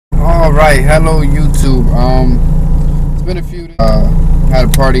Alright, hello YouTube. It's been a few days. Had a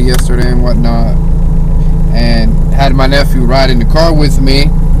party yesterday and whatnot, and had my nephew ride in the car with me,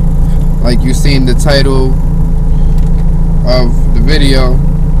 like you seen the title of the video.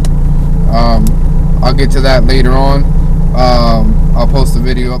 I'll get to that later on. I'll post a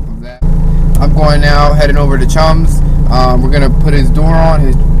video up of that. I'm going now, heading over to Chum's. We're gonna put his door on,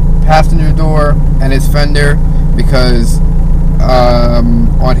 his passenger door and his fender, because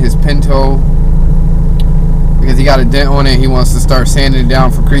on his Pinto, because he got a dent on it. He wants to start sanding it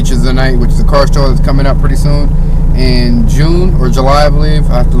down for Creatures of the Night, which is a car show that's coming up pretty soon in June or July, I believe.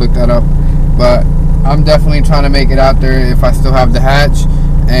 I have to look that up, but I'm definitely trying to make it out there if I still have the hatch,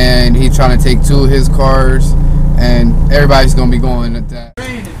 and he's trying to take 2 of his cars, and everybody's gonna be going at that.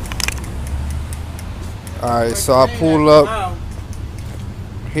 Alright, so I pulled up.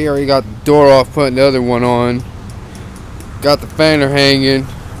 He already got the door off, putting the other one on. Got the fender hanging.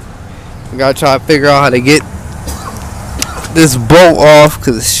 I gotta try to figure out how to get this bolt off,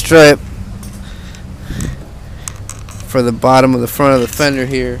 because it's stripped for the bottom of the front of the fender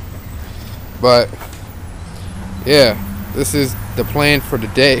here. But yeah, this is the plan for the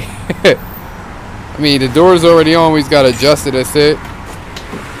day. I mean, the door's already on. We just gotta adjust it. That's it.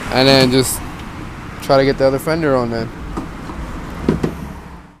 And then just try to get the other fender on then.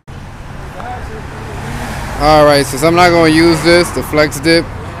 Alright, since I'm not going to use this, the flex dip,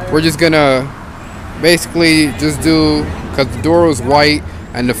 we're just going to basically just do, because the door was white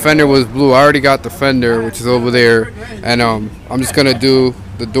and the fender was blue. I already got the fender, which is over there, and I'm just going to do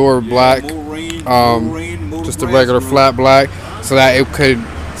the door black, just a regular flat black, so that it could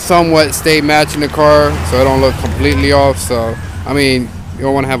somewhat stay matching the car, so it don't look completely off. So, I mean, you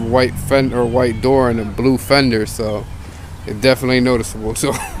don't want to have a white fender or white door and a blue fender, so it's definitely noticeable.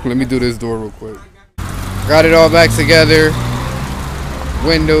 So let me do this door real quick. Got it all back together,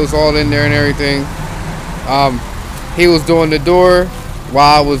 windows all in there and everything. He was doing the door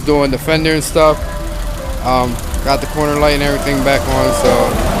while I was doing the fender and stuff. Got the corner light and everything back on, so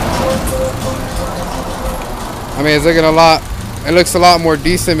I mean, it's looking a lot, it looks a lot more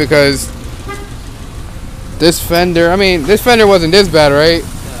decent, because this fender, I mean, this fender wasn't this bad, right?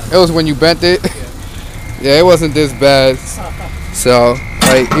 It was when you bent it. Yeah, it wasn't this bad. So,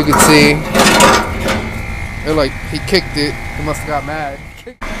 like you can see, it like he kicked it. He must have got mad.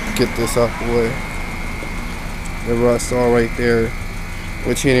 Get this out the way. The rust all right there,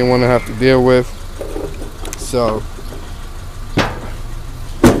 which he didn't want to have to deal with. So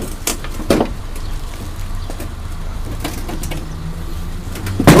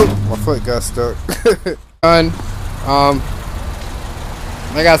my foot got stuck. Done.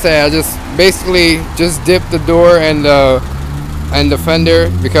 Like I said, I just basically just dipped the door and the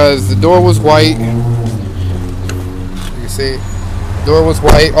fender, because the door was white. You can see, the door was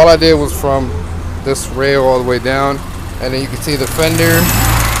white. All I did was from this rail all the way down, and then you can see the fender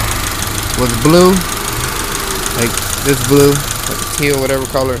was blue, like this blue, like teal, whatever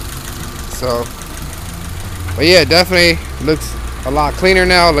color. So, but yeah, definitely looks a lot cleaner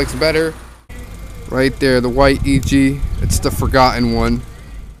now. Looks better. Right there, the white EG. It's the forgotten one.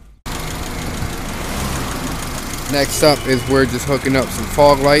 Next up is we're just hooking up some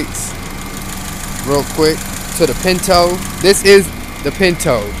fog lights real quick to the Pinto. This is the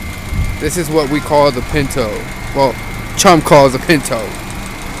Pinto. This is what we call the Pinto. Well, Chum calls the Pinto.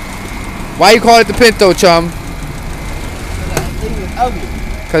 Why you call it the Pinto, Chum?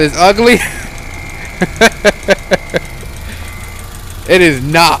 Because it's ugly? It is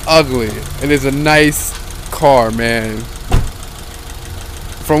not ugly. It is a nice car, man.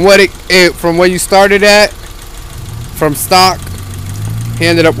 From what from where you started at, from stock, he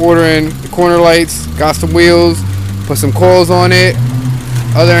ended up ordering the corner lights, got some wheels, put some coils on it.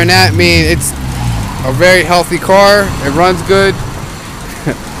 Other than that, I mean, it's a very healthy car. It runs good.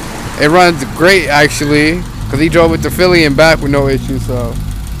 It runs great, actually, because he drove it to Philly and back with no issue, so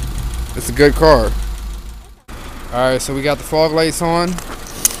it's a good car. Alright, so we got the fog lights on.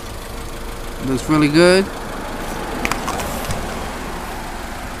 Looks really good.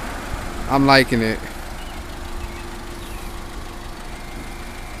 I'm liking it.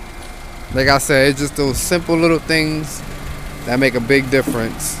 Like I said, it's just those simple little things that make a big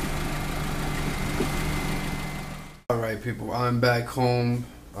difference. Alright people, I'm back home.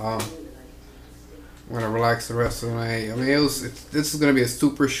 I'm gonna relax the rest of the night. I mean, this is gonna be a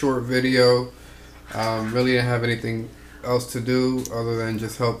super short video. Really didn't have anything else to do other than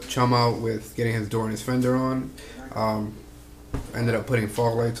just help Chum out with getting his door and his fender on. Ended up putting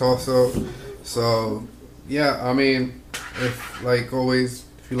fog lights also. So yeah, I mean, if like always,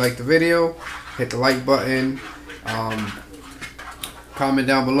 if you like the video, hit the like button, Comment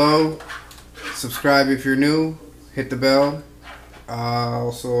down below. Subscribe if you're new. Hit the bell.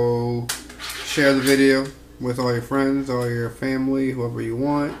 Also, share the video with all your friends, all your family, whoever you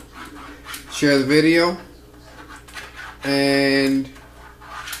want. Share the video. And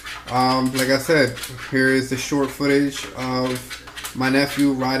like I said, here is the short footage of my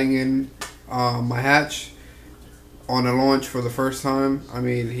nephew riding in my hatch on a launch for the first time. I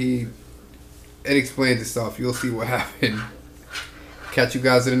mean, it explains itself. You'll see what happened. Catch you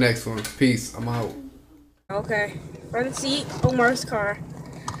guys in the next one. Peace. I'm out. Okay. Front seat, Omar's car.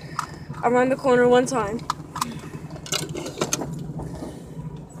 Around the corner one time.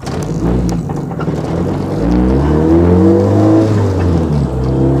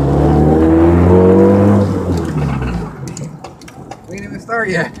 We didn't even start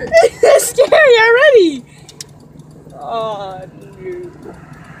yet. It's scary already. Oh, dude.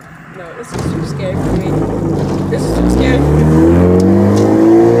 No, this is too scary for me. This is too scary for me.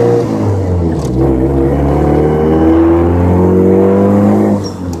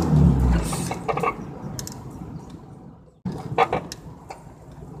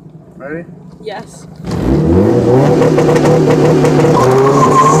 Ready? Yes.